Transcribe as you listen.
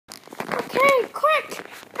Okay, quick!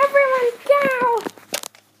 Everyone go!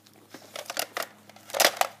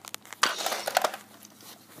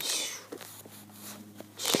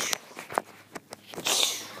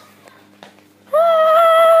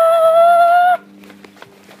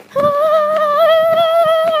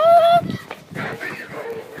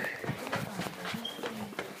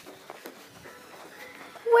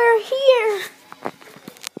 We're here.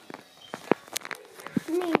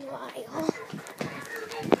 Meanwhile,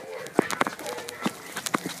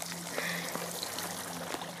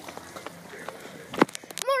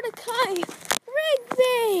 Mordecai,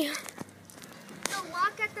 Rigby. The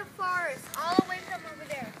lock at the forest, all the way from over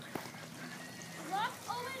there. Lock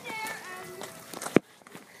over there and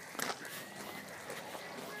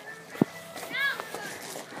now.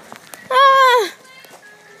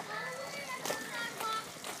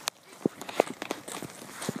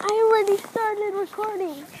 I already started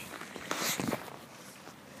recording.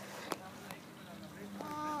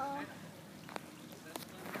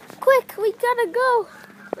 Quick, we gotta go.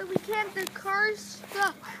 But we can't, the car's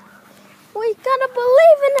stuck. We gotta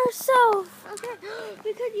believe in ourselves. Okay,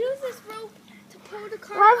 we could use this rope to pull the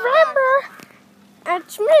car Remember,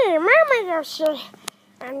 it's me, Mama Yoshi.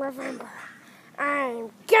 And remember,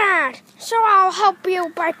 I'm God, so I'll help you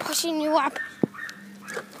by pushing you up.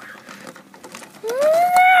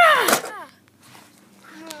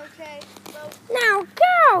 Okay, well, Now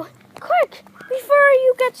go! Quick! Before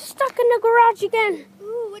you get stuck in the garage again.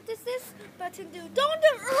 ooh, what does this button do? Don't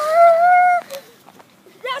do.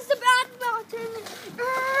 That's the bad button.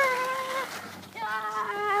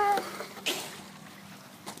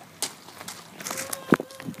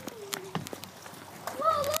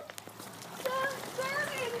 Whoa, look! The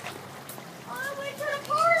burning all the way to the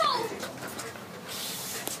portal.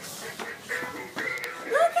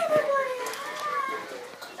 Look, everybody!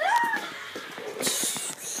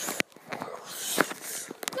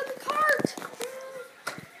 Look, the cart!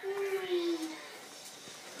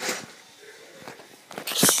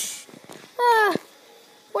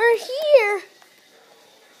 We're here.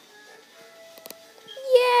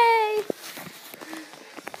 Yay!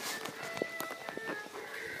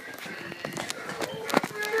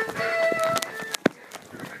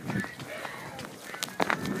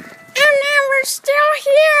 And now we're still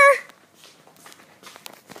here.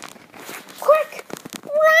 Quick,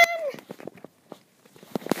 run!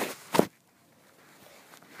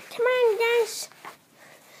 Come on, guys.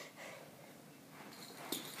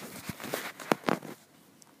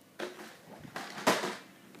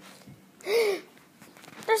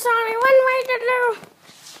 There's only one way to do.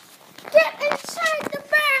 Get inside the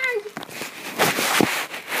bag.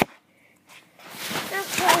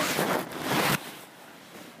 Okay.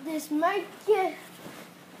 This might get.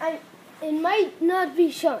 It might not be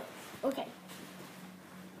shown. Okay.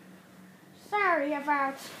 Sorry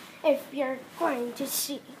about if you're going to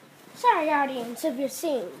see. Sorry, audience, if you're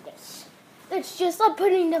seeing this. It's just I'm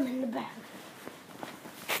putting them in the bag.